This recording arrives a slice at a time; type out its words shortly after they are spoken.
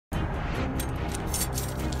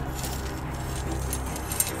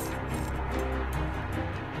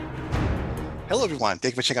Hello, everyone.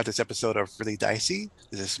 Thank you for checking out this episode of Really Dicey.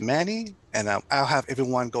 This is Manny, and I'll have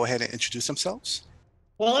everyone go ahead and introduce themselves.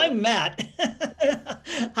 Well, I'm Matt.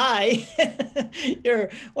 Hi. You're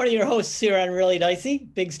one of your hosts here on Really Dicey.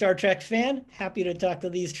 Big Star Trek fan. Happy to talk to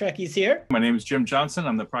these Trekkies here. My name is Jim Johnson.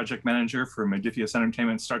 I'm the project manager for Modiphius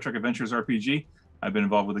Entertainment Star Trek Adventures RPG. I've been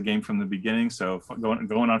involved with the game from the beginning, so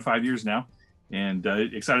going on 5 years now, and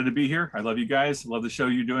excited to be here. I love you guys. Love the show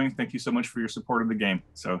you're doing. Thank you so much for your support of the game.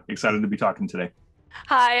 So excited to be talking today.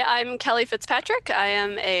 Hi, I'm Kelli Fitzpatrick. I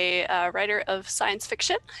am a writer of science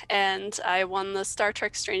fiction, and I won the Star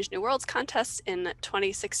Trek Strange New Worlds contest in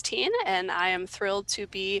 2016, and I am thrilled to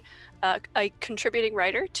be a contributing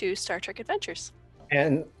writer to Star Trek Adventures.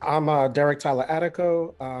 And I'm Derek Tyler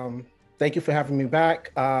Attico. Thank you for having me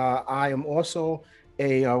back. I am also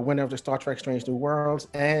a winner of the Star Trek Strange New Worlds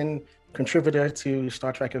and contributor to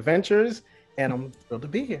Star Trek Adventures, and I'm thrilled to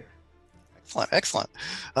be here. Excellent.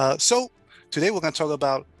 So today we're going to talk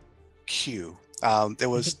about Q. There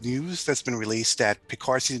was news that's been released that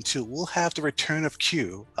Picard Season 2 will have the return of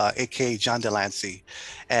Q, aka John de Lancie.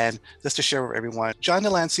 And just to share with everyone, John de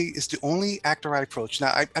Lancie is the only actor I approach.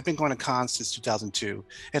 Now, I've been going to cons since 2002,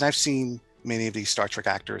 and I've seen many of these Star Trek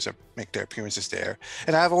actors make their appearances there.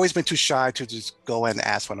 And I've always been too shy to just go and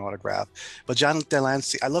ask for an autograph. But John de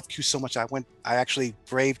Lancie, I love Q so much, I actually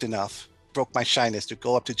broke my shyness to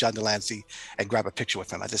go up to John de Lancie and grab a picture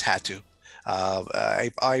with him. I just had to.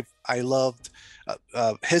 I loved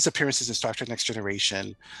his appearances in Star Trek Next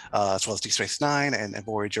Generation, as well as Deep Space Nine and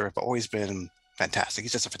Voyager have always been fantastic.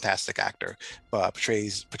 He's just a fantastic actor,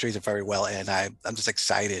 portrays it very well, and I'm just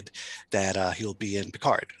excited that he'll be in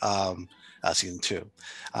Picard Season 2.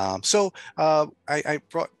 So I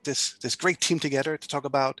brought this great team together to talk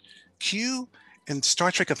about Q and Star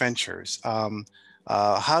Trek Adventures.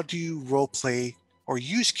 How do you role play or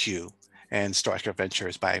use Q and Star Trek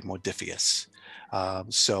Adventures by Modiphius?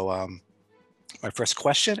 My first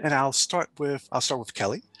question, and I'll start with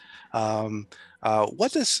Kelli.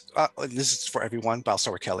 What does this is for everyone, but I'll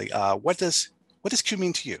start with Kelli. What does Q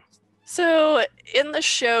mean to you? So in the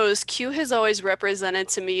shows, Q has always represented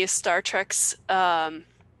to me Star Trek's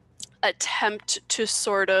attempt to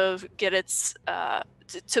sort of get its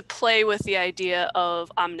to play with the idea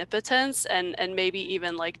of omnipotence and maybe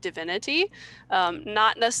even like divinity,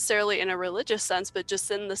 not necessarily in a religious sense, but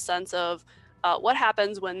just in the sense of what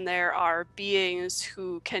happens when there are beings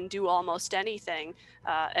who can do almost anything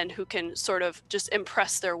and who can sort of just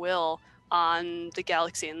impress their will on the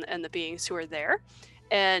galaxy and the beings who are there.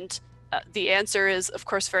 And the answer is, of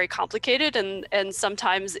course, very complicated, and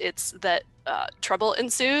sometimes it's that trouble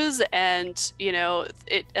ensues, and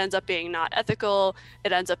it ends up being not ethical.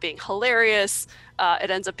 It ends up being hilarious.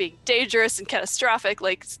 It ends up being dangerous and catastrophic.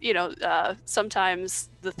 Sometimes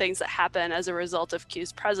the things that happen as a result of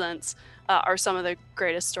Q's presence are some of the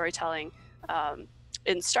greatest storytelling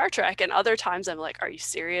in Star Trek, and other times I'm like, are you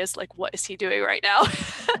serious? Like, what is he doing right now?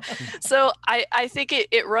 So I think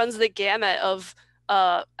it runs the gamut of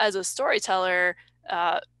as a storyteller,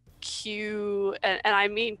 Q, and I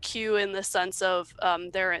mean Q in the sense of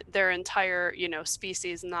their entire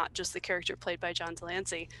species, not just the character played by John de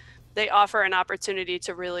Lancie. They offer an opportunity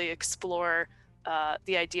to really explore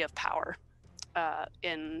the idea of power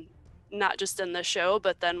in not just in the show,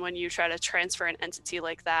 but then when you try to transfer an entity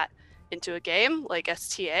like that into a game like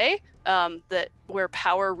STA, where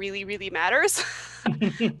power really, really matters,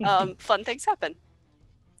 fun things happen.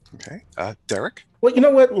 Okay, Derek? Well, you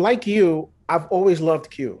know what? Like you, I've always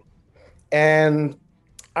loved Q. And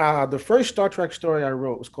the first Star Trek story I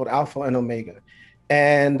wrote was called Alpha and Omega.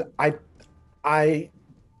 And I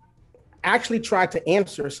actually tried to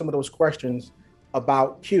answer some of those questions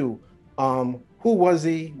about Q. Who was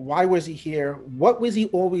he? Why was he here? What was he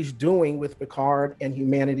always doing with Picard and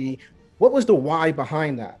humanity? What was the why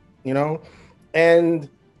behind that? And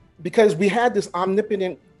because we had this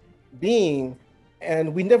omnipotent being,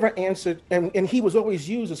 and we never answered, and he was always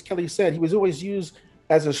used, as Kelli said, he was always used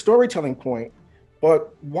as a storytelling point,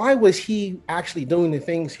 but why was he actually doing the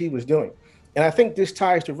things he was doing? And I think this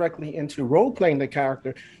ties directly into role-playing the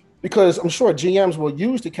character, because I'm sure GMs will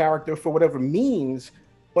use the character for whatever means,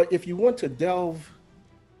 but if you want to delve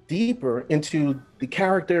deeper into the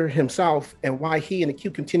character himself and why he and the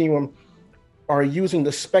Q Continuum are using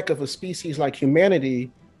the spec of a species like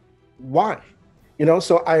humanity, why?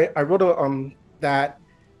 So I wrote that,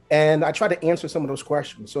 and I try to answer some of those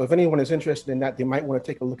questions. So if anyone is interested in that, they might want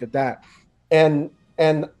to take a look at that. And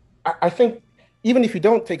I think even if you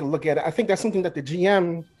don't take a look at it, I think that's something that the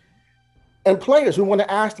GM and players who want to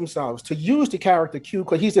ask themselves to use the character Q,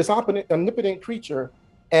 because he's this omnipotent creature,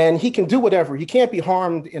 and he can do whatever. He can't be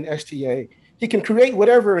harmed in STA. He can create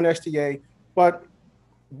whatever in STA, but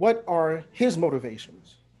what are his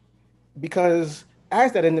motivations? Because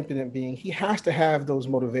as that independent being, he has to have those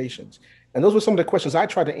motivations. And those were some of the questions I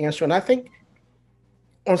tried to answer. And I think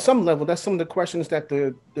on some level, that's some of the questions that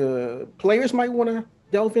the players might want to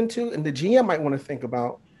delve into and the GM might want to think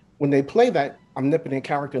about when they play that omnipotent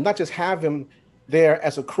character, not just have him there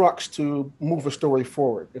as a crux to move a story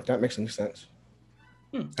forward, if that makes any sense.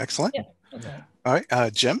 Excellent. Yeah. Okay. All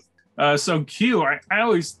right, Jim? So Q, I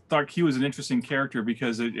always thought Q was an interesting character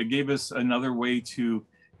because it gave us another way to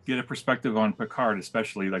get a perspective on Picard,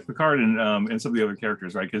 especially like Picard and some of the other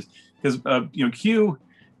characters, right? Because you know, Q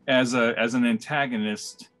as an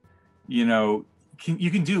antagonist, you know, you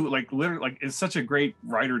can do like literally like it's such a great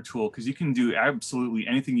writer tool because you can do absolutely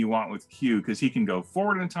anything you want with Q because he can go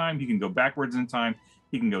forward in time, he can go backwards in time,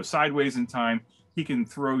 he can go sideways in time, he can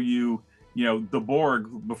throw you, you know, the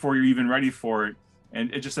Borg before you're even ready for it.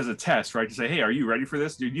 And it just as a test, right? To say, hey, are you ready for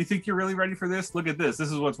this? Do you think you're really ready for this? Look at this. This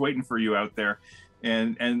is what's waiting for you out there.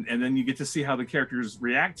 And then you get to see how the characters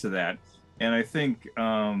react to that. And I think,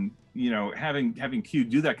 you know, having Q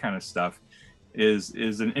do that kind of stuff is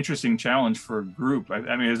an interesting challenge for a group.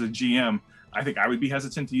 I mean, as a GM, I think I would be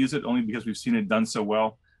hesitant to use it only because we've seen it done so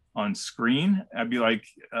well on screen. I'd be like,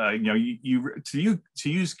 you know, to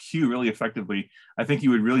use Q really effectively, I think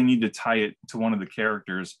you would really need to tie it to one of the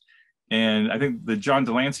characters. And I think the John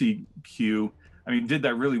de Lancie Q, I mean, did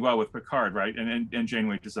that really well with Picard, right? And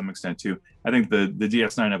Janeway to some extent too. I think the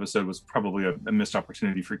DS9 episode was probably a missed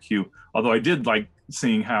opportunity for Q. Although I did like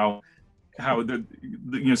seeing how the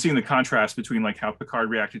you know, seeing the contrast between like how Picard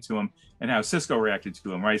reacted to him and how Cisco reacted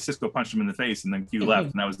to him, right? Cisco punched him in the face and then Q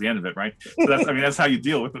left and that was the end of it, right? So that's, I mean, that's how you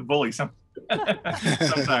deal with a bully sometimes.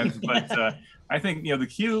 But I think, you know, the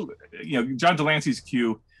Q, you know, John de Lancie's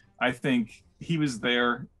Q, I think he was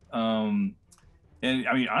there. And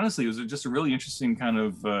I mean, honestly, it was just a really interesting kind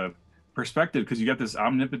of perspective because you got this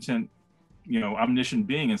omnipotent, you know, omniscient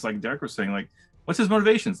being. It's like Derek was saying, like, what's his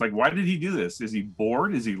motivations? Like, why did he do this? Is he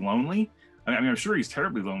bored? Is he lonely? I mean, I'm sure he's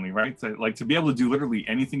terribly lonely, right? So, like, to be able to do literally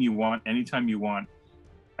anything you want, anytime you want.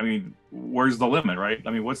 I mean, where's the limit, right?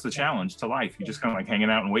 I mean, what's the challenge to life? You just kind of like hanging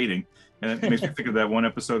out and waiting. And it makes me think of that one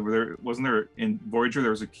episode where there in Voyager, there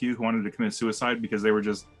was a Q who wanted to commit suicide because they were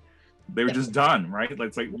just done, right?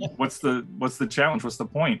 It's like, what's the challenge? What's the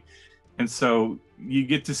point? And so you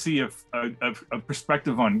get to see a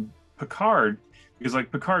perspective on Picard because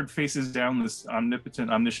like Picard faces down this omnipotent,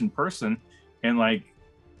 omniscient person and like,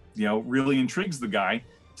 you know, really intrigues the guy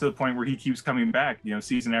to the point where he keeps coming back, you know,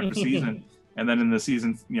 season after season. And then in the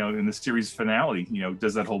season, you know, in the series finale, you know,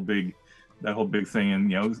 does that whole big thing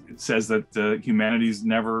and, you know, it says that humanity's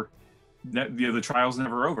never, the trial's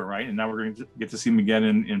never over, right? And now we're going to get to see him again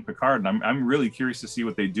in Picard. And I'm really curious to see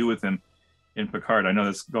what they do with him in Picard. I know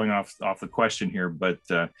that's going off the question here, but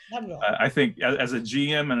I think as a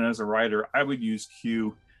GM and as a writer, I would use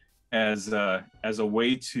Q as a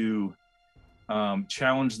way to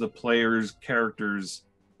challenge the players' characters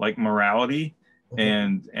like morality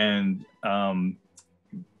and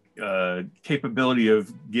capability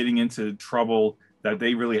of getting into trouble that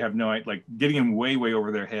they really have no idea, like getting them way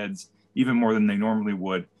over their heads, even more than they normally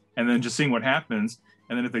would, and then just seeing what happens.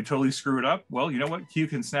 And then if they totally screw it up, well, you know what? Q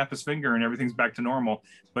can snap his finger and everything's back to normal.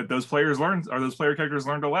 But those player characters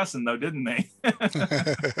learned a lesson, though, didn't they?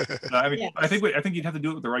 I mean, yes. I think you'd have to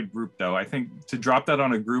do it with the right group, though. I think to drop that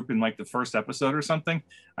on a group in like the first episode or something,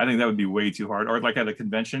 I think that would be way too hard. Or like at a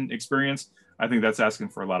convention experience, I think that's asking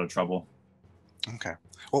for a lot of trouble. Okay.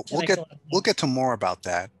 Well, we'll get to more about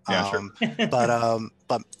that. Yeah, sure.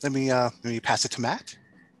 But let me pass it to Matt.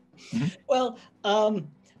 Mm-hmm. Well,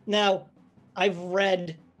 now I've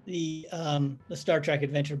read the Star Trek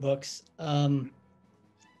adventure books.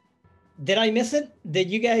 Did I miss it?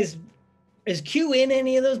 Is Q in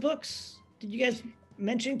any of those books? Did you guys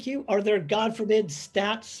mention Q? Are there, God forbid,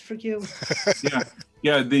 stats for Q?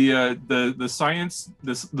 Yeah. The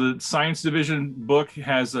science division book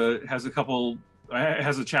has a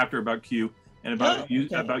chapter about Q and about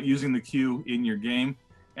using the Q in your game.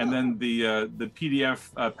 And then the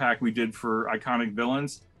PDF pack we did for iconic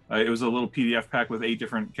villains. It was a little PDF pack with 8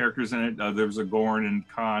 different characters in it. There was a Gorn and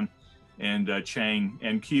Khan and Chang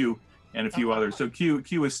and Q and a few others. So Q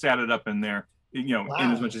is statted up in there, you know,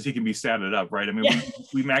 in as much as he can be statted up, right? I mean,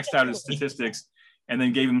 we maxed out his statistics and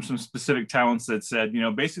then gave him some specific talents that said, you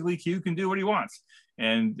know, basically Q can do what he wants,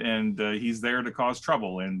 and he's there to cause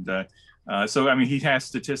trouble. And so, I mean, he has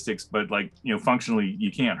statistics, but like, you know, functionally,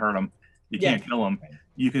 you can't hurt him, you can't kill him.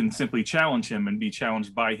 You can simply challenge him and be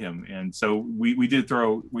challenged by him. And so we did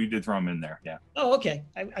throw him in there. Yeah. Oh, okay.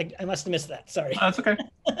 I must have missed that. Sorry. That's okay.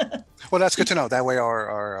 Well, that's good to know. That way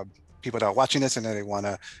our people that are watching this and then they want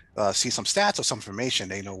to see some stats or some information,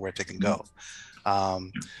 they know where they can go.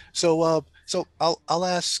 So I'll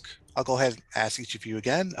go ahead and ask each of you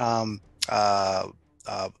again.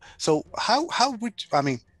 So how would, I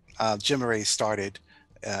mean, Jim already started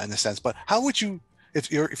in a sense, but how would you,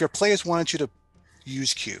 if your players wanted you to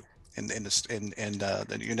use Q in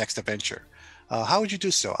your next adventure, how would you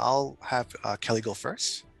do so? I'll have Kelli go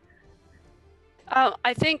first.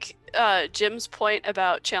 I think Jim's point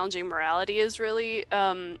about challenging morality is really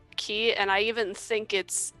key, and I even think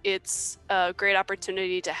it's a great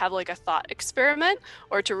opportunity to have like a thought experiment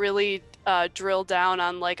or to really drill down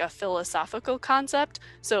on like a philosophical concept.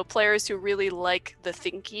 So players who really like the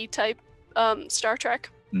thinky type Star Trek,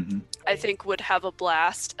 I think would have a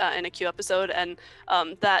blast in a Q episode, and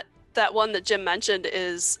that one that Jim mentioned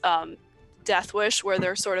is Death Wish, where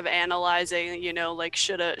they're sort of analyzing, you know, like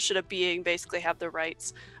should a being basically have the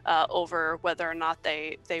rights over whether or not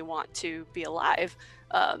they want to be alive.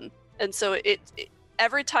 And so it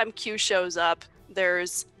every time Q shows up,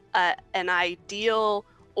 there's an ideal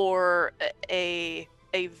or a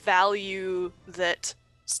value that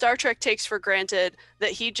Star Trek takes for granted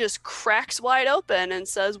that he just cracks wide open and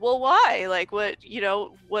says, well, why? Like, what, you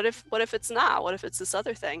know, what if it's not? What if it's this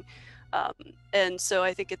other thing? And so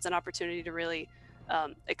I think it's an opportunity to really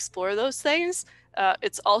explore those things.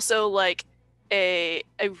 It's also like a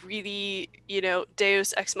really, you know,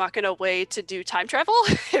 Deus Ex Machina way to do time travel.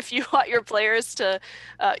 If you want your players to,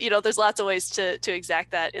 you know, there's lots of ways to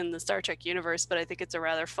exact that in the Star Trek universe, but I think it's a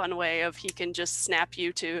rather fun way of he can just snap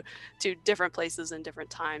you to different places and different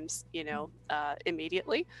times, you know,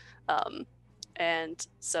 immediately. And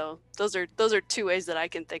so those are two ways that I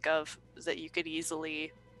can think of that you could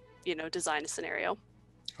easily, you know, design a scenario.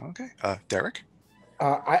 Okay, Derek?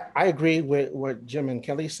 I agree with what Jim and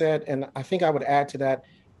Kelli said, and I think I would add to that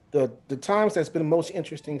the times that's been most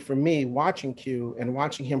interesting for me watching Q and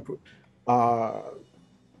watching him,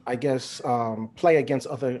 I guess, play against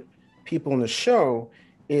other people in the show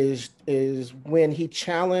is when he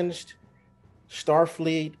challenged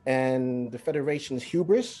Starfleet and the Federation's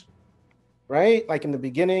hubris, right? Like in the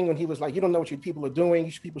beginning when he was like, "You don't know what your people are doing.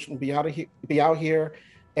 You people shouldn't be out here."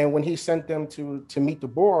 And when he sent them to meet the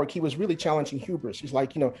Borg, he was really challenging hubris. He's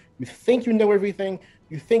like, you know, you think you know everything,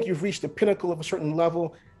 you think you've reached the pinnacle of a certain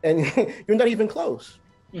level, and you're not even close.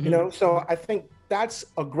 You know, so I think that's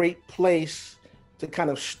a great place to kind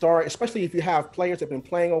of start, especially if you have players that have been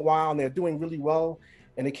playing a while and they're doing really well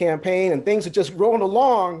in the campaign and things are just rolling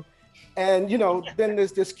along. And, you know, then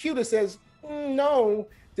there's this cue that says, no,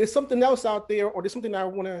 there's something else out there, or there's something I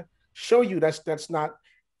want to show you that's not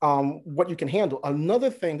what you can handle. Another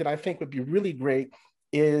thing that I think would be really great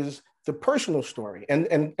is the personal story,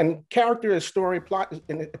 and character is story, plot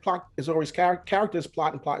is always character is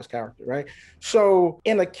plot, and plot is character, right? So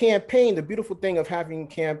in a campaign, the beautiful thing of having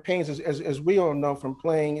campaigns, as we all know from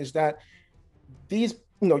playing, is that these,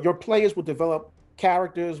 you know, your players will develop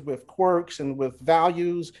characters with quirks and with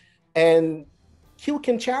values, and Q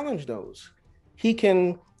can challenge those. He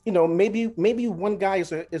can, you know, maybe one guy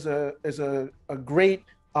is a great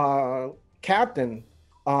captain,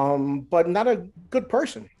 but not a good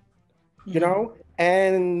person, you know,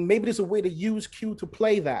 and maybe there's a way to use Q to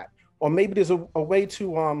play that, or maybe there's a way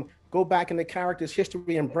to go back in the character's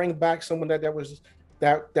history and bring back someone that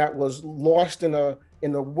was lost in a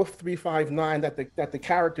WOOF 359 that the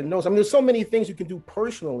character knows. I mean, there's so many things you can do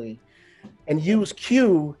personally, and use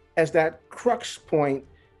Q as that crux point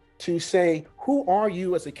to say, who are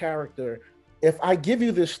you as a character? If I give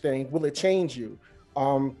you this thing, will it change you?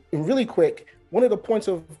 And really quick, one of the points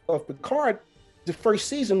of Picard, the first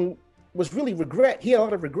season, was really regret. He had a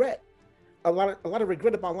lot of regret, a lot of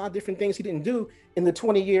regret about a lot of different things he didn't do in the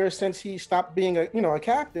 20 years since he stopped being a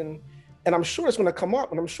captain. And I'm sure it's going to come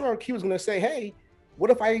up, and I'm sure Q is going to say, hey,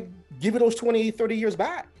 what if I give you those 20, 30 years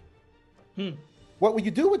back? What would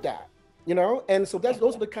you do with that? You know? And so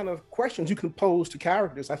those are the kind of questions you can pose to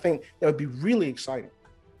characters. I think that would be really exciting.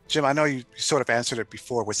 Jim, I know you sort of answered it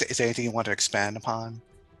before. Is there anything you want to expand upon?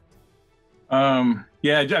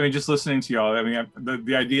 Yeah, I mean, just listening to y'all, I mean,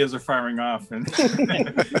 the ideas are firing off, and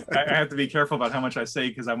I have to be careful about how much I say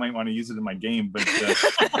because I might want to use it in my game. But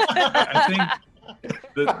I think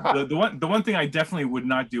the one thing I definitely would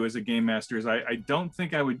not do as a game master is I don't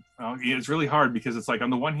think I would. It's really hard because it's like, on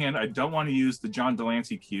the one hand, I don't want to use the John de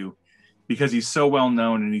Lancie Q because he's so well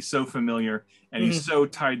known and he's so familiar and he's so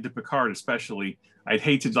tied to Picard, especially. I'd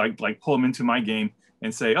hate to like pull him into my game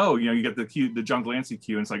and say, oh, you know, you get the John de Lancie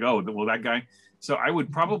Q, and it's like, oh, well, that guy. So I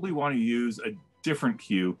would probably want to use a different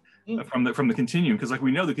Q from the Continuum, because like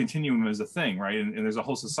we know the Continuum is a thing, right? And there's a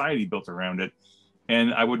whole society built around it.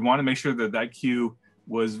 And I would want to make sure that Q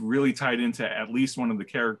was really tied into at least one of the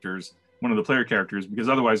characters, one of the player characters, because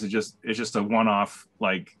otherwise it's just a one-off,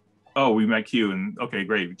 like, oh, we met Q and okay,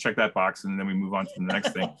 great, check that box, and then we move on to the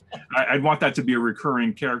next thing. I'd want that to be a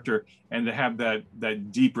recurring character and to have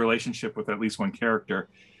that deep relationship with at least one character.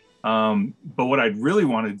 But what I'd really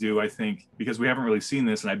want to do, I think, because we haven't really seen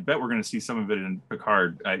this, and I bet we're going to see some of it in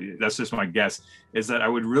Picard, that's just my guess, is that I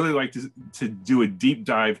would really like to do a deep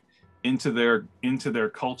dive into their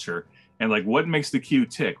culture, and like what makes the Q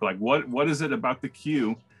tick, like what is it about the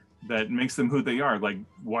Q that makes them who they are? Like,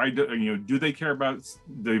 why do they care about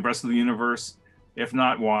the rest of the universe? If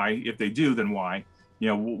not, why? If they do, then why?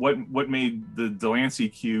 What made the de Lancie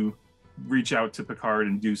Q reach out to Picard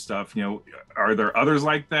and do stuff? Are there others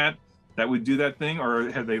like that would do that thing,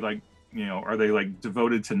 or have they are they like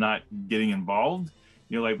devoted to not getting involved?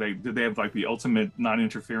 Do they have like the ultimate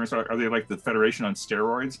non-interference? Are they like the Federation on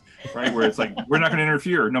steroids, right? Where it's like, we're not going to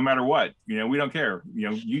interfere no matter what. We don't care.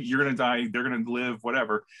 You're going to die, they're going to live,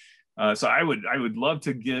 whatever. So I would love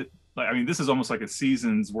to get, this is almost like a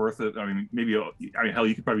season's worth of, hell,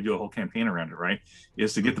 you could probably do a whole campaign around it, right?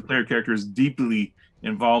 Is to get the player characters deeply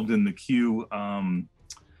involved in the Q,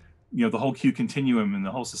 the whole Q continuum and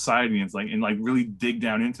the whole society, and really dig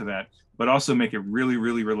down into that, but also make it really,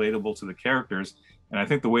 really relatable to the characters. And I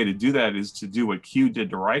think the way to do that is to do what Q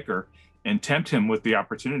did to Riker and tempt him with the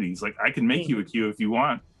opportunities. Like, I can make you a Q if you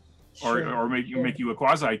want, or make you a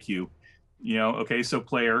quasi Q. Okay, so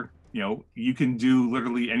player, you can do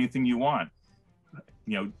literally anything you want.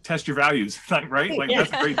 Test your values, right? Like,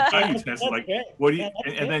 that's a great value test. Like, what do you?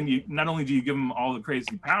 And then you not only do you give them all the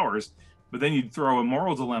crazy powers, but then you throw a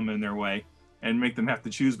moral dilemma in their way and make them have to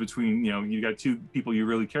choose between, you got two people you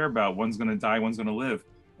really care about. One's going to die, one's going to live,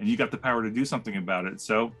 and you got the power to do something about it.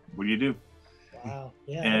 So what do? Wow.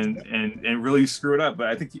 Yeah. And really screw it up. But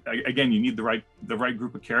I think, again, you need the right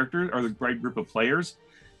group of characters, or the right group of players,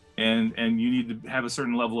 and you need to have a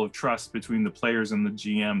certain level of trust between the players and the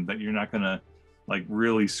GM that you're not going to like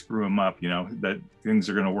really screw them up. That things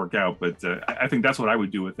are going to work out. But I think that's what I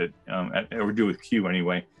would do with it, or do with Q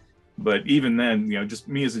anyway. But even then, just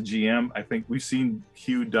me as a GM, I think we've seen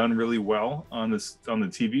Q done really well on the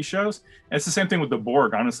TV shows. And it's the same thing with the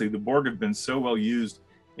Borg. Honestly, the Borg have been so well used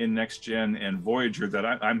in Next Gen and Voyager that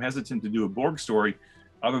I'm hesitant to do a Borg story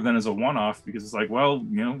other than as a one-off, because it's like, well,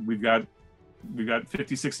 we've got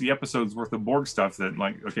 50, 60 episodes worth of Borg stuff that,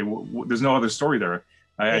 like, okay, there's no other story there.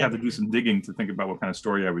 I have to do some digging to think about what kind of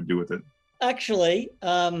story I would do with it. Actually,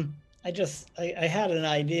 I had an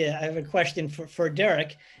idea. I have a question for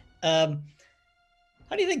Derek. How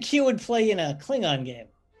do you think Q would play in a Klingon game?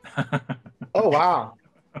 Oh, wow.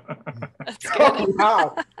 That's good. Oh,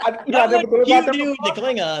 wow. I never thought What about do you do with the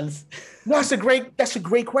Klingons? No, that's a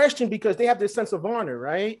great question, because they have this sense of honor,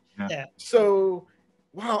 right? Yeah. So,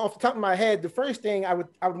 wow, off the top of my head, the first thing I would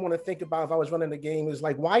want to think about if I was running the game is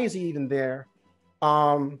like, why is he even there?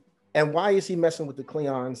 And why is he messing with the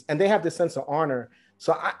Klingons? And they have this sense of honor.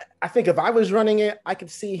 So I think if I was running it, I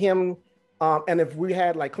could see him, and if we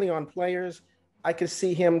had like Klingon players, I could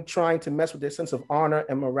see him trying to mess with their sense of honor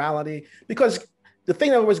and morality. Because the thing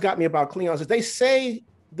that always got me about Klingons is they say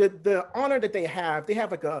that the honor that they have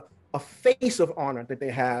like a face of honor that they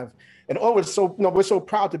have. And always so, we're so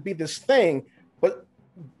proud to be this thing.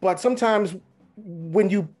 But sometimes when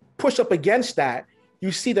you push up against that,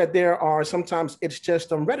 you see that there are sometimes it's just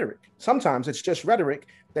rhetoric. Sometimes it's just rhetoric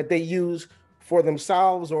that they use for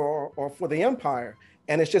themselves or for the Empire.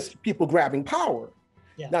 And it's just people grabbing power.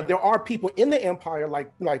 Yeah. Now, there are people in the Empire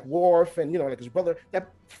like Worf and, like his brother that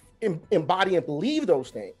embody and believe those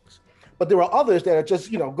things. But there are others that are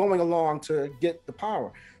just, going along to get the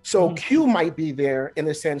power. So Q might be there in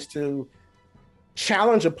a sense to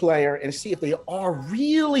challenge a player and see if they are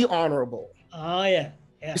really honorable. Oh, yeah.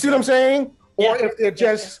 You see what I'm saying? Or if they're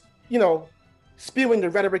just, spewing the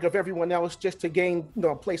rhetoric of everyone else just to gain,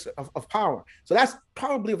 a place of power. So that's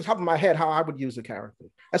probably off the top of my head how I would use a character.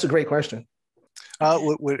 That's a great question.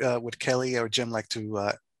 Would Kelly or Jim like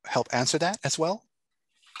to help answer that as well?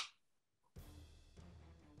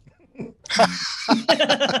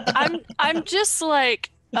 I'm just like,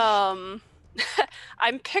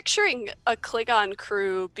 I'm picturing a Klingon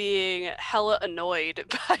crew being hella annoyed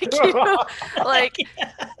by Q. Like,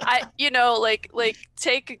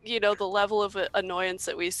 take, the level of annoyance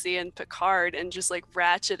that we see in Picard and just like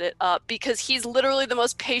ratchet it up, because he's literally the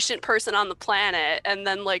most patient person on the planet, and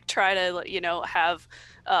then like try to, have,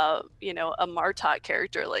 a Martok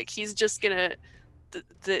character. Like, he's just gonna,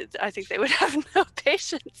 I think they would have no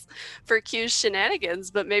patience for Q's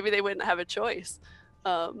shenanigans, but maybe they wouldn't have a choice.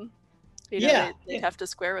 They'd have to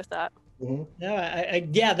square with that. Mhm. No,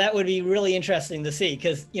 yeah, that would be really interesting to see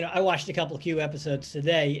because I watched a couple of Q episodes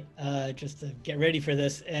today just to get ready for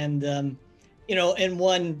this, and in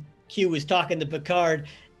one Q was talking to Picard,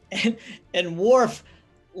 and Worf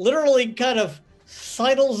literally kind of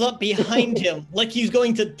sidles up behind him like he's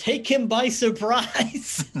going to take him by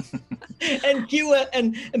surprise, and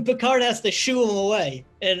Picard has to shoo him away,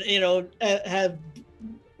 and have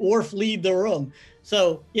Worf lead the room.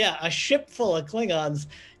 So yeah, a ship full of Klingons,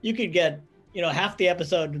 you could get, half the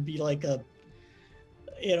episode would be like a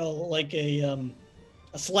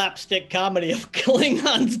slapstick comedy of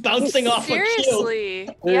Klingons bouncing off a Q. Seriously,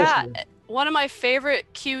 yeah. One of my favorite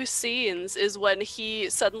Q scenes is when he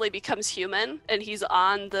suddenly becomes human and he's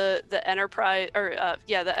on the Enterprise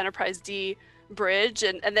the Enterprise D bridge,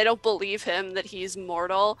 and they don't believe him that he's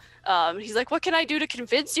mortal. He's like, "What can I do to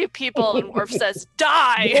convince you people?" And Worf says,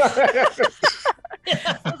 "Die."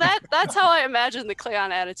 So that's how I imagine the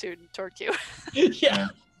Klingon attitude toward Q. Yeah.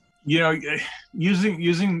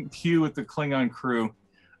 Using Q with the Klingon crew,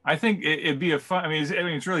 I think it'd be a fun. I mean,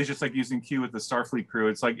 it's really just like using Q with the Starfleet crew.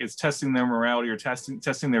 It's like it's testing their morality or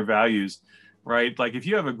testing their values, right? Like if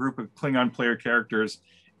you have a group of Klingon player characters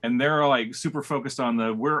and they're like super focused on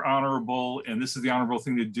we're honorable and this is the honorable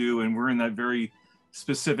thing to do, and we're in that very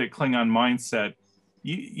specific Klingon mindset.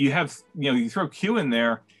 You throw Q in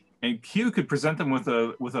there, and Q could present them with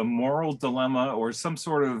a moral dilemma or some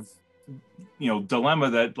sort of dilemma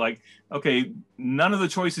that, like, okay, none of the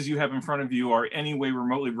choices you have in front of you are any way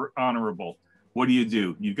remotely honorable. What do you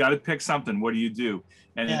do? You've got to pick something. What do you do?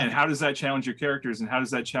 And how does that challenge your characters, and how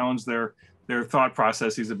does that challenge their thought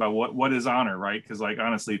processes about what is honor, right? Because, like,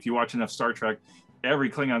 honestly, if you watch enough Star Trek,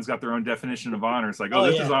 every Klingon's got their own definition of honor. It's like,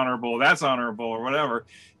 this is honorable, that's honorable, or whatever.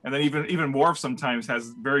 And then even Worf sometimes has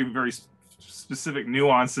very, very specific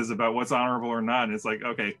nuances about what's honorable or not. And it's like,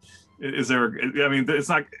 okay, is there? I mean, it's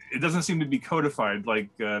not. It doesn't seem to be codified like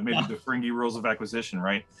maybe the Ferengi rules of acquisition,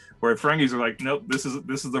 right? Where Ferengis are like, nope, this is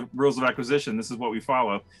the rules of acquisition. This is what we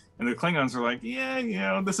follow. And the Klingons are like,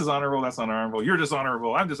 yeah, this is honorable, that's not honorable. You're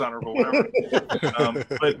dishonorable, I'm dishonorable, whatever.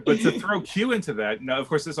 But to throw Q into that, now of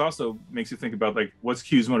course this also makes you think about, like, what's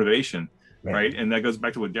Q's motivation, right? And that goes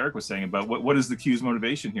back to what Derek was saying about what is the Q's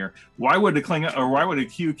motivation here? Why would a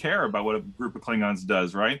Q care about what a group of Klingons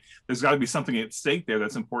does, right? There's got to be something at stake there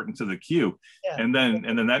that's important to the Q. And then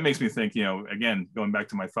that makes me think, again, going back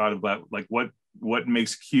to my thought about, like, what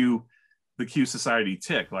makes the Q society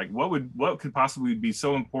tick? Like, what could possibly be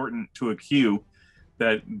so important to a Q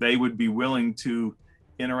that they would be willing to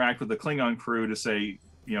interact with the Klingon crew to say,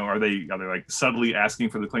 are they like subtly asking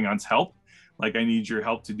for the Klingons' help? Like, I need your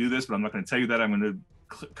help to do this, but I'm not going to tell you that. I'm going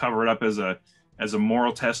to cover it up as a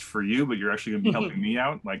moral test for you, but you're actually going to be helping me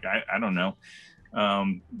out. Like, I don't know.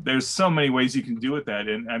 There's so many ways you can do with that.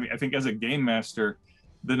 And I mean, I think as a game master,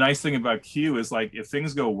 the nice thing about Q is, like, if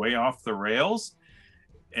things go way off the rails,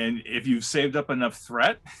 and if you've saved up enough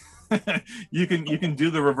threat, you can do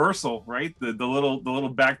the reversal, right? The little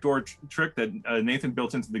backdoor trick that Nathan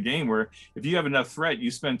built into the game, where if you have enough threat, you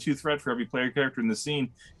spend 2 threat for every player character in the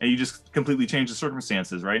scene, and you just completely change the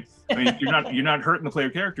circumstances, right? I mean, you're not hurting the player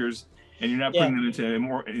characters, and you're not putting them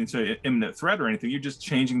into imminent threat or anything. You're just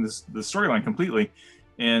changing the storyline completely.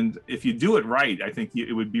 And if you do it right, I think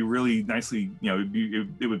it would be really nicely,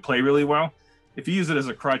 it would play really well. If you use it as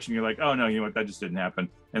a crutch and you're like, oh no, you know what, that just didn't happen,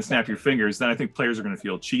 and snap your fingers, then I think players are going to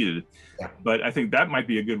feel cheated. But I think that might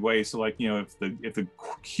be a good way. So, like, if the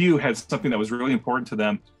Q had something that was really important to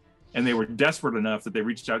them, and they were desperate enough that they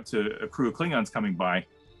reached out to a crew of Klingons coming by,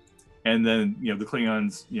 and then the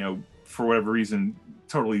Klingons, for whatever reason,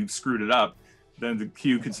 totally screwed it up, then the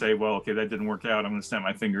Q could say, well, okay, that didn't work out, I'm going to snap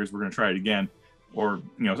my fingers, we're going to try it again. Or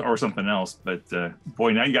or something else. But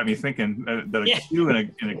boy, now you got me thinking that a Q in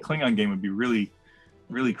a Klingon game would be really,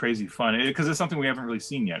 really crazy fun, because it's something we haven't really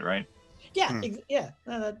seen yet, right?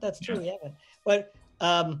 That's true. We haven't. But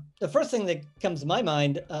the first thing that comes to my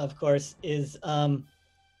mind, of course, is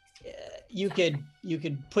you could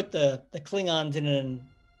put the Klingons in an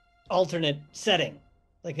alternate setting,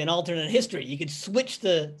 like an alternate history. You could switch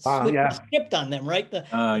the script on them, right? The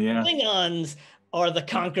Klingons are the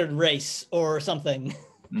conquered race or something,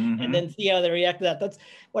 and then see how they react to that. That's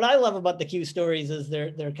what I love about the Q stories, is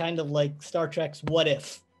they're kind of like Star Trek's What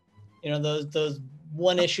If, those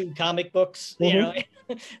one-issue comic books.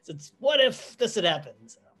 It's what if this had happened.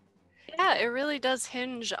 So. Yeah, it really does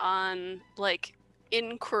hinge on, like,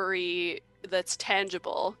 inquiry that's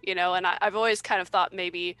tangible, and I've always kind of thought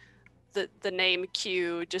maybe the name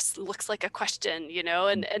Q just looks like a question,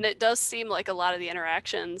 and it does seem like a lot of the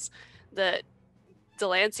interactions that de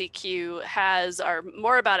Lancie Q has are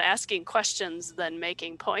more about asking questions than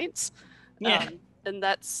making points. And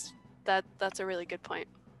that's that's a really good point.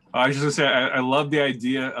 I was just gonna say, I love the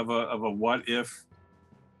idea of a what if.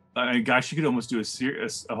 Gosh, you could almost do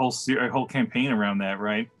a whole campaign around that,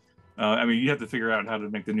 right? I mean, you have to figure out how to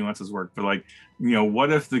make the nuances work. But like,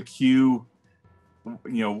 what if the Q,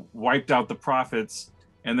 wiped out the prophets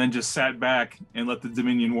and then just sat back and let the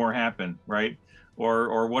Dominion War happen, right?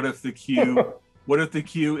 Or what if the Q,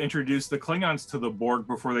 introduced the Klingons to the Borg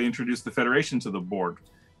before they introduced the Federation to the Borg?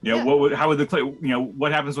 How would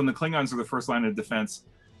what happens when the Klingons are the first line of defense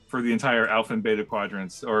for the entire Alpha and Beta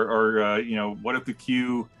quadrants? Or what if the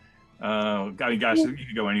Q? I mean, gosh, you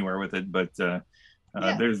could go anywhere with it, but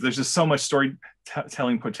there's just so much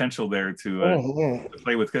storytelling potential there to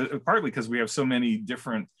play with. Partly because we have so many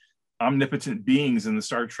different omnipotent beings in the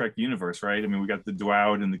Star Trek universe, right? I mean, we got the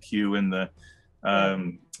Dwowd and the Q and the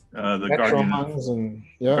Guardian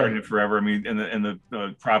of Forever. I mean, and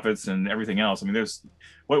the prophets and everything else. I mean, there's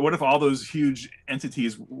what if all those huge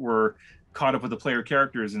entities were caught up with the player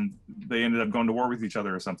characters and they ended up going to war with each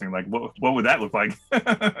other or something? Like, what would that look like?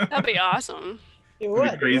 That'd be awesome. It would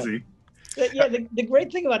be crazy. Yeah, the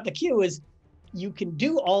great thing about the Q is you can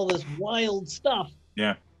do all this wild stuff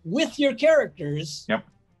with your characters,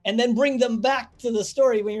 and then bring them back to the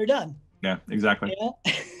story when you're done. Yeah, exactly.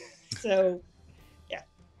 So,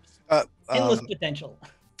 endless potential.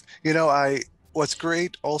 What's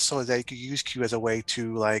great also is that you could use Q as a way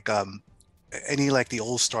to like any like the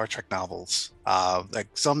old Star Trek novels, like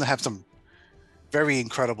some that have some very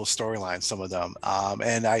incredible storylines, some of them.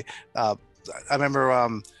 And I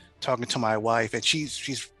remember talking to my wife, and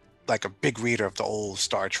she's like a big reader of the old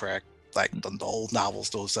Star Trek, like the old novels,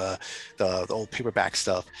 those the old paperback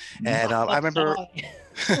stuff. And I remember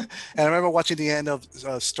watching the end of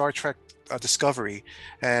Star Trek Discovery,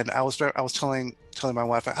 and I was telling my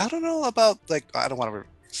wife, I don't know about, like, I don't want to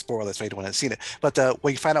spoil this for anyone who hasn't seen it, but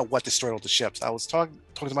when you find out what destroyed all the ships, I was talking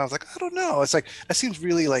to my wife, I was like, I don't know. It's like, that seems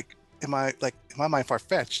really like in my mind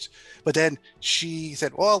far-fetched. But then she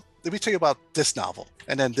said, well, let me tell you about this novel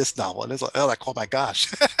and then this novel, and it's like, oh my gosh.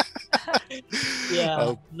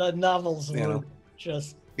 The novels were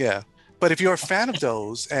just but if you're a fan of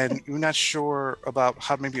those and you're not sure about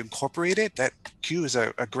how to maybe incorporate it, that Q is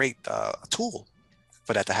a great tool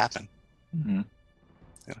for that to happen. Mm-hmm.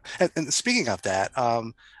 And speaking of that,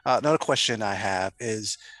 another question I have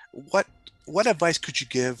is, what advice could you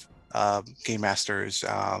give game masters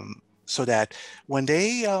so that when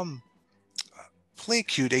they play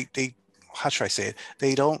Q, they how should I say it?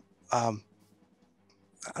 They don't. I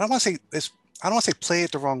don't want to say this. I don't want to say play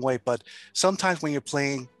it the wrong way, but sometimes when you're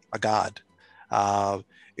playing a god,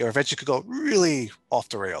 your adventure could go really off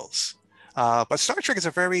the rails. But Star Trek is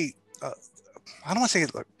a very I don't want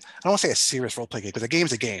to say a serious role-playing game, because a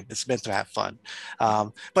game's a game. It's meant to have fun.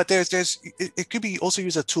 But it could be also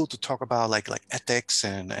used as a tool to talk about like ethics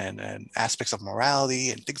and aspects of morality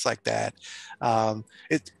and things like that.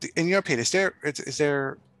 In your opinion, is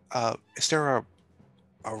there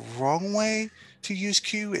a wrong way to use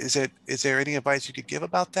Q? Is there any advice you could give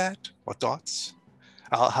about that or thoughts?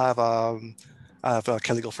 I'll have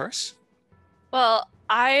Kelli go first. Well,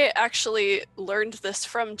 I actually learned this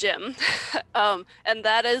from Jim, and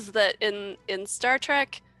that is that in Star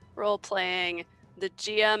Trek role-playing, the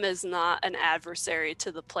GM is not an adversary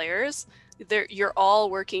to the players. You're all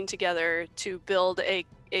working together to build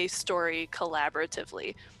a story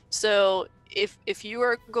collaboratively. So if you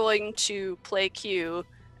are going to play Q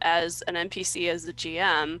as an NPC as the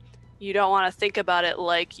GM, you don't want to think about it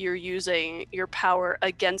like you're using your power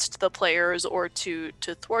against the players or to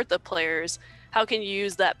thwart the players. How can you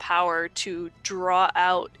use that power to draw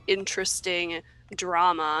out interesting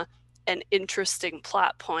drama and interesting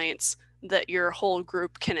plot points that your whole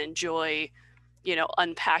group can enjoy,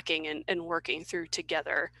 unpacking and working through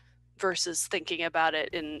together, versus thinking about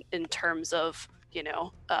it in terms of,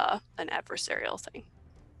 an adversarial thing.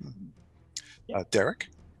 Derek?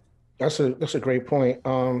 That's a great point.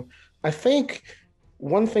 I think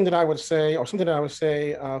one thing that I would say, or something that I would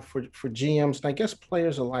say for GMs, and I guess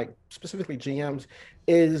players alike, specifically GMs,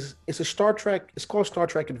 is it's called Star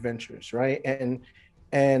Trek Adventures, right? And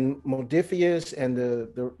Modiphius and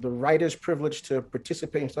the writer's privilege to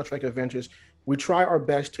participate in Star Trek Adventures, we try our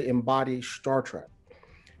best to embody Star Trek.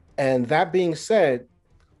 And that being said,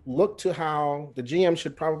 the GM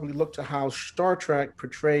should probably look to how Star Trek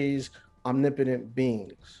portrays omnipotent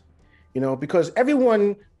beings, because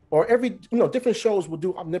everyone, or different shows will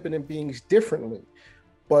do omnipotent beings differently,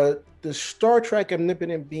 but the Star Trek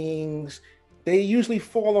omnipotent beings, they usually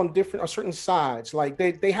fall on certain sides. Like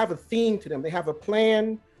they have a theme to them, they have a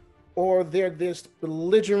plan, or they're this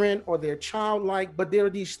belligerent, or they're childlike, but there are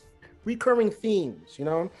these recurring themes,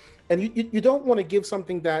 and you don't want to give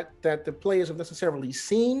something that the players have necessarily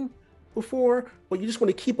seen before, but you just want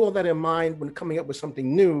to keep all that in mind when coming up with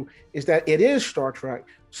something new, is that it is Star Trek.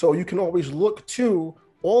 So you can always look to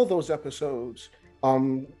all those episodes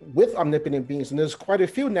with omnipotent beings. And there's quite a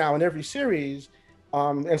few now in every series,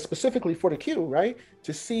 and specifically for the Q, right?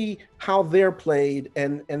 To see how they're played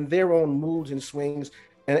and their own moods and swings.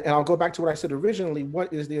 And I'll go back to what I said originally.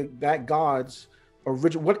 What is that God's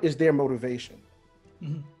original, what is their motivation?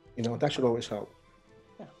 Mm-hmm. You know, that should always help.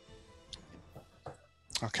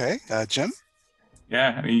 Okay, Jim?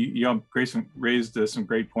 Yeah, I mean, you all raised some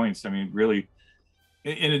great points. I mean, really,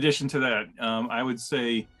 in addition to that, I would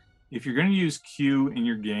say if you're going to use Q in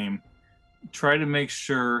your game, try to make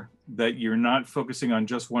sure that you're not focusing on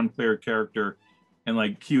just one player character and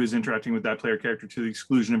like Q is interacting with that player character to the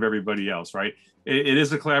exclusion of everybody else, right? It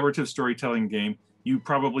is a collaborative storytelling game. You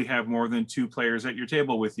probably have more than 2 players at your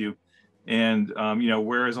table with you. And, you know,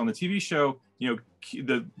 whereas on the TV show, you know,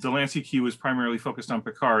 the de Lancie Q was primarily focused on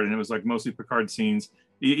Picard, and it was like mostly Picard scenes,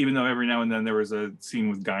 even though every now and then there was a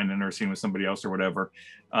scene with Guinan or a scene with somebody else or whatever.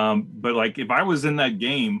 But like if I was in that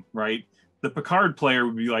game, right, the Picard player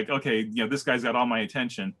would be like, okay, you know, this guy's got all my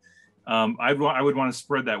attention. I would want to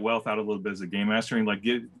spread that wealth out a little bit as a game master and like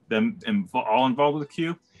get them all involved with the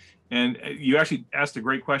Q. And you actually asked a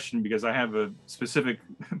great question, because I have a specific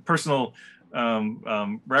personal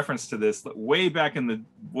reference to this. Way back in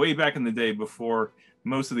the day, before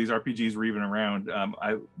most of these RPGs were even around,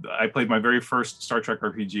 I played my very first Star Trek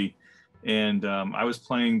RPG, and I was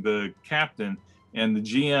playing the captain, and the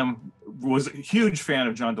GM was a huge fan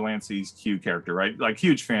of John de Lancie's Q character, right? Like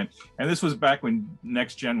huge fan. And this was back when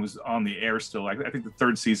Next Gen was on the air still. I think the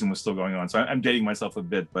 3rd season was still going on. So I'm dating myself a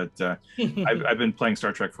bit, but I've been playing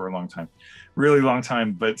Star Trek for a long time, really long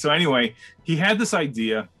time. But so anyway, he had this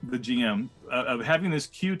idea, the GM, of having this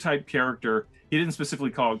Q type character. He didn't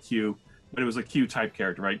specifically call it Q, but it was a Q type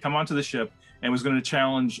character, right? Come onto the ship and was going to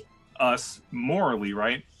challenge us morally,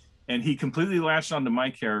 right? And he completely latched onto my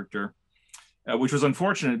character. Which was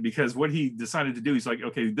unfortunate, because what he decided to do, he's like,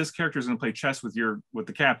 okay, this character is going to play chess with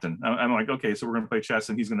the captain. I'm like, okay, so we're going to play chess,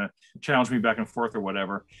 and he's going to challenge me back and forth or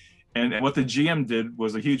whatever. And what the GM did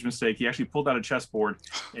was a huge mistake. He actually pulled out a chessboard,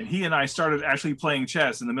 and he and I started actually playing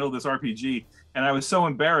chess in the middle of this RPG. And I was so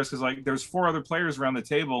embarrassed, because like there's 4 other players around the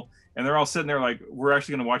table, and they're all sitting there like, we're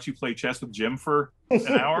actually going to watch you play chess with Jim for an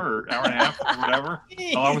hour or hour and a half or whatever,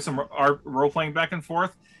 along with some role playing back and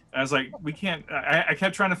forth. And I was like, we can't. I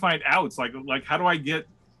kept trying to find outs, like how do I get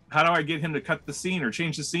him to cut the scene or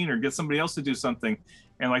change the scene or get somebody else to do something?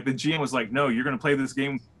 And like the GM was like, no, you're going to play this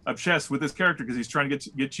game of chess with this character because he's trying to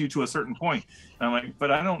get you to a certain point. And I'm like,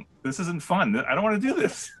 but this isn't fun. I don't want to do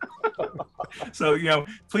this. So, you know,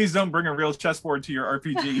 please don't bring a real chessboard to your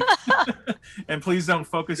RPG, and please don't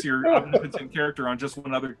focus your omnipotent character on just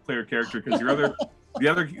one other player character, because the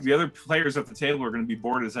other players at the table are going to be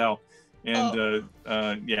bored as hell. And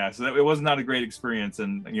yeah, so it was not a great experience,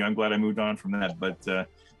 and you know, I'm glad I moved on from that. But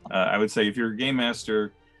I would say if you're a game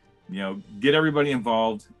master, you know, get everybody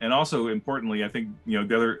involved, and also importantly, I think you know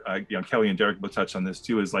the other, you know, Kelly and Derek both touched on this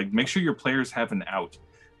too, is like make sure your players have an out,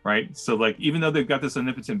 right? So like even though they've got this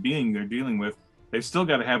omnipotent being they're dealing with, they've still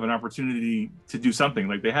got to have an opportunity to do something.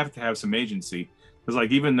 Like they have to have some agency, because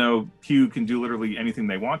like even though Q can do literally anything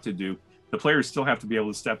they want to do, the players still have to be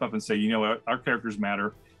able to step up and say, you know, our characters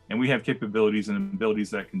matter. And we have capabilities and abilities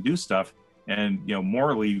that can do stuff. And, you know,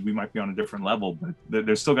 morally, we might be on a different level, but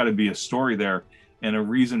there's still got to be a story there and a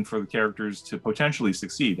reason for the characters to potentially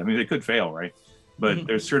succeed. I mean, they could fail, right? But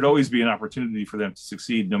there should always be an opportunity for them to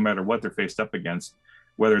succeed, no matter what they're faced up against,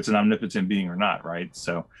 whether it's an omnipotent being or not, right?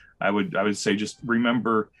 So I would say just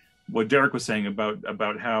remember what Derek was saying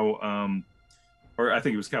about how, or I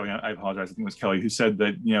think it was Kelly, I apologize, I think it was Kelly, who said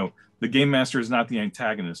that, you know, the game master is not the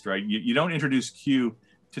antagonist, right? You don't introduce Q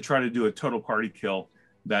to try to do a total party kill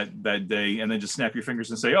that day and then just snap your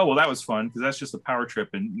fingers and say, oh, well, that was fun, because that's just a power trip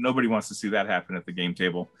and nobody wants to see that happen at the game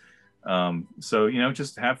table. So, you know,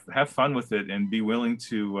 just have fun with it and be willing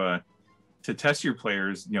to test your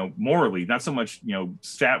players, you know, morally, not so much, you know,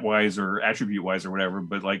 stat wise or attribute wise or whatever,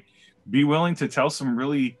 but like be willing to tell some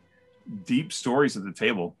really deep stories at the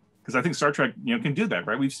table. Because I think Star Trek, you know, can do that,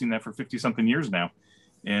 right? We've seen that for 50 something years now.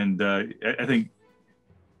 And I think,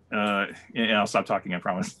 and I'll stop talking, I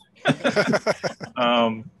promise.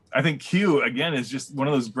 I think Q, again, is just one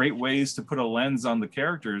of those great ways to put a lens on the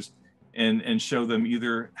characters and show them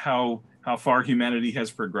either how far humanity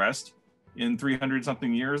has progressed in 300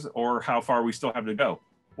 something years, or how far we still have to go,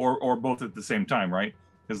 or both at the same time, right?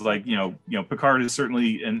 Because like, you know, Picard is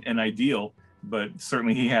certainly an ideal, but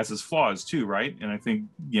certainly he has his flaws too, right? And I think,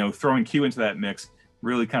 you know, throwing Q into that mix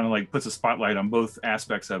really kind of like puts a spotlight on both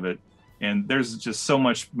aspects of it. And there's just so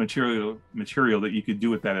much material that you could do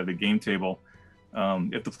with that at a game table,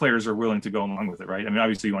 if the players are willing to go along with it, right? I mean,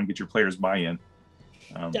 obviously you want to get your players buy-in.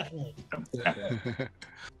 Definitely.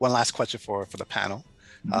 One last question for the panel,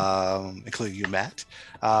 including you, Matt.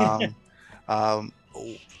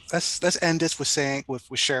 Let's end this with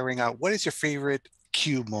sharing out what is your favorite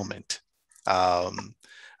Q moment. I'll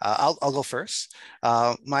go first.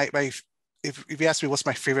 If you ask me what's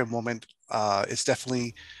my favorite moment, it's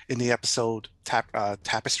definitely in the episode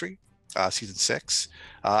Tapestry, season 6.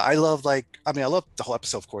 I love the whole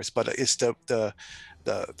episode, of course, but it's the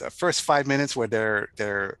first 5 minutes where they're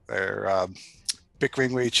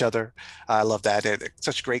bickering with each other. I love that. It's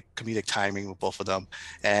such great comedic timing with both of them.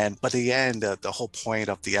 But the end, the whole point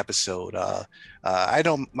of the episode, I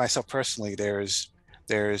know myself personally, I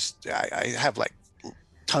have like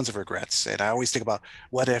tons of regrets, and I always think about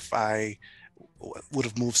what if I would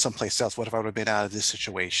have moved someplace else, what if I would have been out of this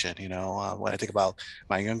situation, when I think about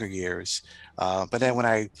my younger years. But then when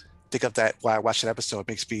I think of that, when I watch that episode, it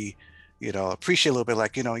makes me appreciate a little bit,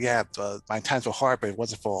 like, my times were hard, but it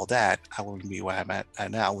wasn't for all that, I wouldn't be where I'm at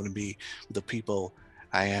now. I wouldn't be with the people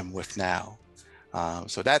I am with now.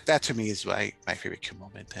 So that to me is my favorite Q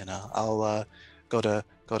moment. And I'll go to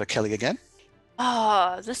Kelli again.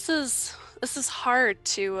 This is hard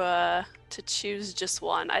to choose just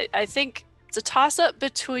one. I think it's a toss-up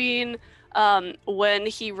between when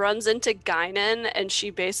he runs into Guinan and she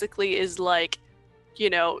basically is like,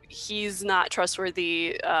 he's not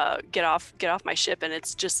trustworthy, get off my ship, and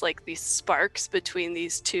it's just like these sparks between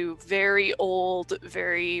these two very old,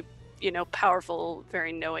 very powerful,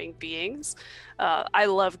 very knowing beings. I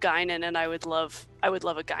love Guinan, and I would love a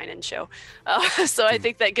Guinan show. So I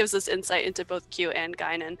think that gives us insight into both Q and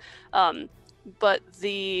Guinan. But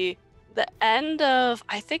the end of,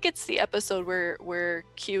 I think it's the episode where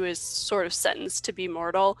Q is sort of sentenced to be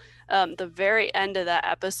mortal. The very end of that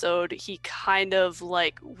episode, he kind of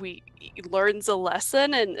he learns a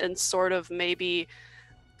lesson and sort of maybe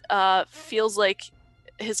feels like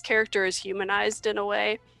his character is humanized in a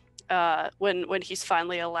way when he's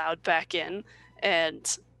finally allowed back in.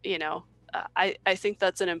 And I think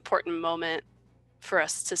that's an important moment for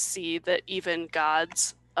us to see that even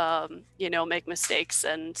gods make mistakes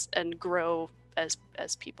and grow as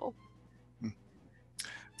people.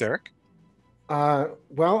 Derek?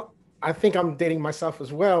 Well, I think I'm dating myself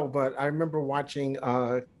as well, but I remember watching,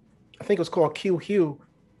 I think it was called Q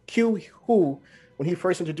Who, when he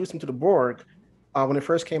first introduced him to the Borg, when it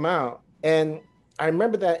first came out. And I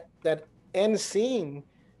remember that end scene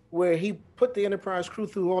where he put the Enterprise crew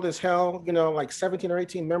through all this hell, like 17 or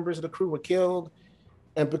 18 members of the crew were killed.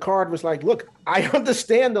 And Picard was like, look, I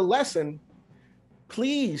understand the lesson.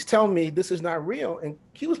 Please tell me this is not real. And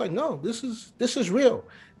he was like, no, this is real.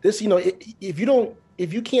 This, if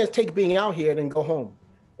you can't take being out here, then go home.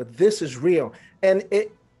 But this is real. And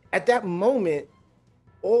at that moment,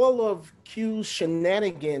 all of Q's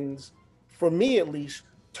shenanigans, for me at least,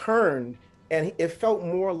 turned, and it felt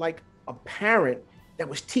more like a parent that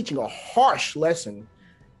was teaching a harsh lesson.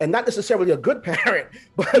 And not necessarily a good parent,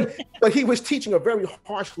 but he was teaching a very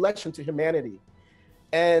harsh lesson to humanity.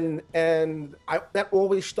 And that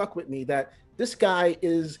always stuck with me, that this guy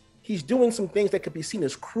he's doing some things that could be seen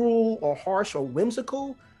as cruel or harsh or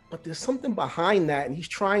whimsical, but there's something behind that, and he's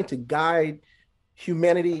trying to guide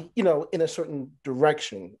humanity, in a certain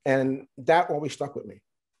direction. And that always stuck with me.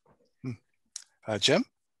 Jim?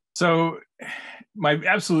 So my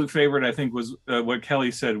absolute favorite, I think, was what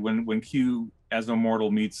Kelli said when Q as a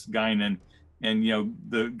mortal meets Guinan, and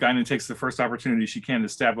the Guinan takes the first opportunity she can to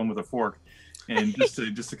stab him with a fork, and just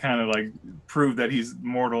to kind of like prove that he's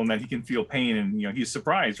mortal and that he can feel pain, and he's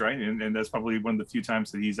surprised, right? And that's probably one of the few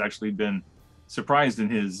times that he's actually been surprised in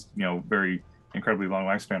his very incredibly long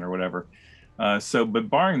lifespan or whatever. But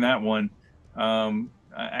barring that one, I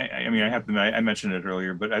mentioned it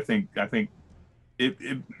earlier, but I think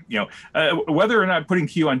whether or not putting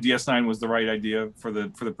Q on DS9 was the right idea for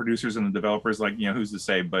the producers and the developers, who's to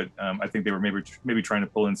say? But I think they were maybe trying to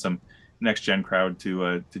pull in some next gen crowd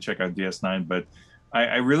to check out DS9. But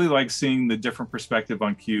I really like seeing the different perspective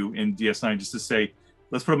on Q in DS9, just to say,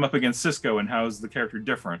 let's put him up against Sisko, and how's the character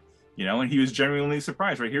different? And he was genuinely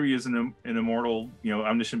surprised. Right here, he is an immortal,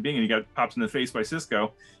 omniscient being, and he got popped in the face by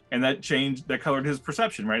Sisko, and that colored his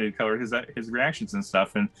perception, right? It colored his reactions and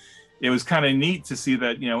stuff, and it was kind of neat to see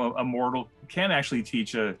that a mortal can actually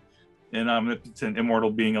teach an omnipotent immortal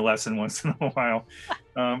being a lesson once in a while.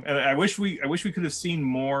 And I wish we could have seen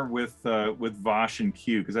more with Vosh and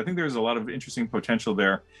Q, because I think there's a lot of interesting potential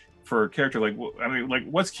there. for a character like, I mean, like,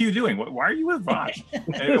 what's Q doing? Why are you with Vosh?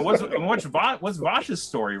 And what's Vosh's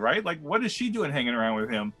story, right? Like, what is she doing hanging around with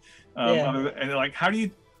him? And like, how do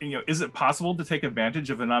you know, is it possible to take advantage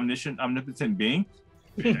of an omnipotent being?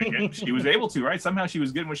 She was able to, right? Somehow she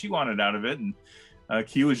was getting what she wanted out of it, and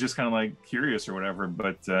Q was just kind of like curious or whatever.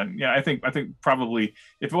 But yeah, I think probably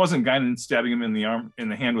if it wasn't Guinan stabbing him in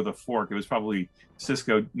the hand with a fork, it was probably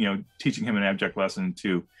Sisko, you know, teaching him an abject lesson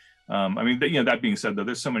too. I mean, you know, that being said, though,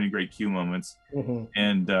 there's so many great Q moments.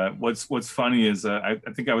 And what's funny is I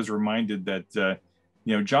think I was reminded that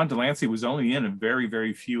you know, John de Lancie was only in a very,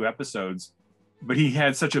 very few episodes, but he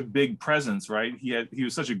had such a big presence, right? He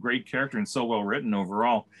was such a great character and so well written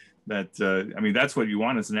overall that I mean, that's what you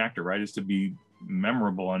want as an actor, right? Is to be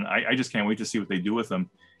memorable. And I just can't wait to see what they do with him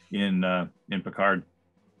in Picard.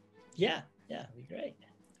 Yeah, it'd be great.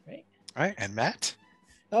 All right, and Matt?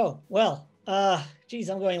 Oh, well, geez,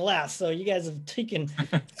 I'm going last. So you guys have taken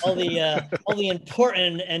all the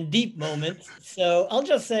important and deep moments. So I'll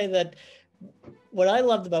just say that what I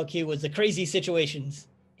loved about Q was the crazy situations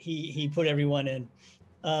he put everyone in.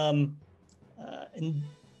 And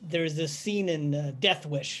there's this scene in Death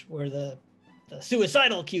Wish where the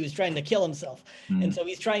suicidal Q is trying to kill himself. And so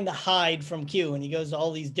he's trying to hide from Q, and he goes to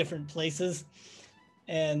all these different places.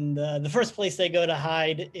 And the first place they go to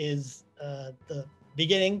hide is the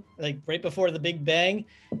beginning, like right before the Big Bang.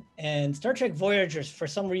 And Star Trek Voyagers, for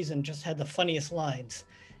some reason, just had the funniest lines.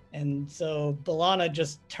 And so B'Elanna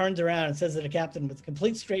just turns around and says to the captain with a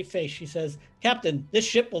complete straight face, she says, "Captain, this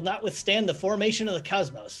ship will not withstand the formation of the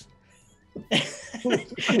cosmos."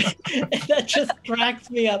 That just cracks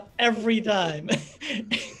me up every time.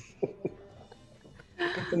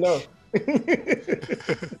 Good to know.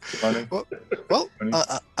 Well,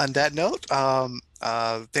 on that note,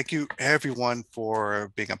 thank you everyone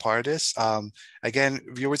for being a part of this. Again,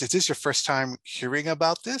 viewers, if this is your first time hearing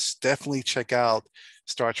about this, definitely check out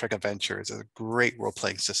Star Trek Adventures. It's a great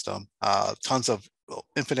role-playing system. Tons of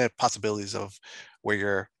infinite possibilities of where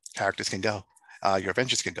your characters can go. Your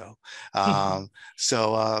adventures can go.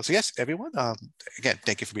 So yes, everyone, again,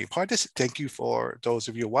 thank you for being part of this. Thank you for those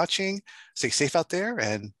of you watching. Stay safe out there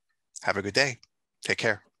and have a good day. Take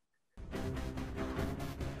care.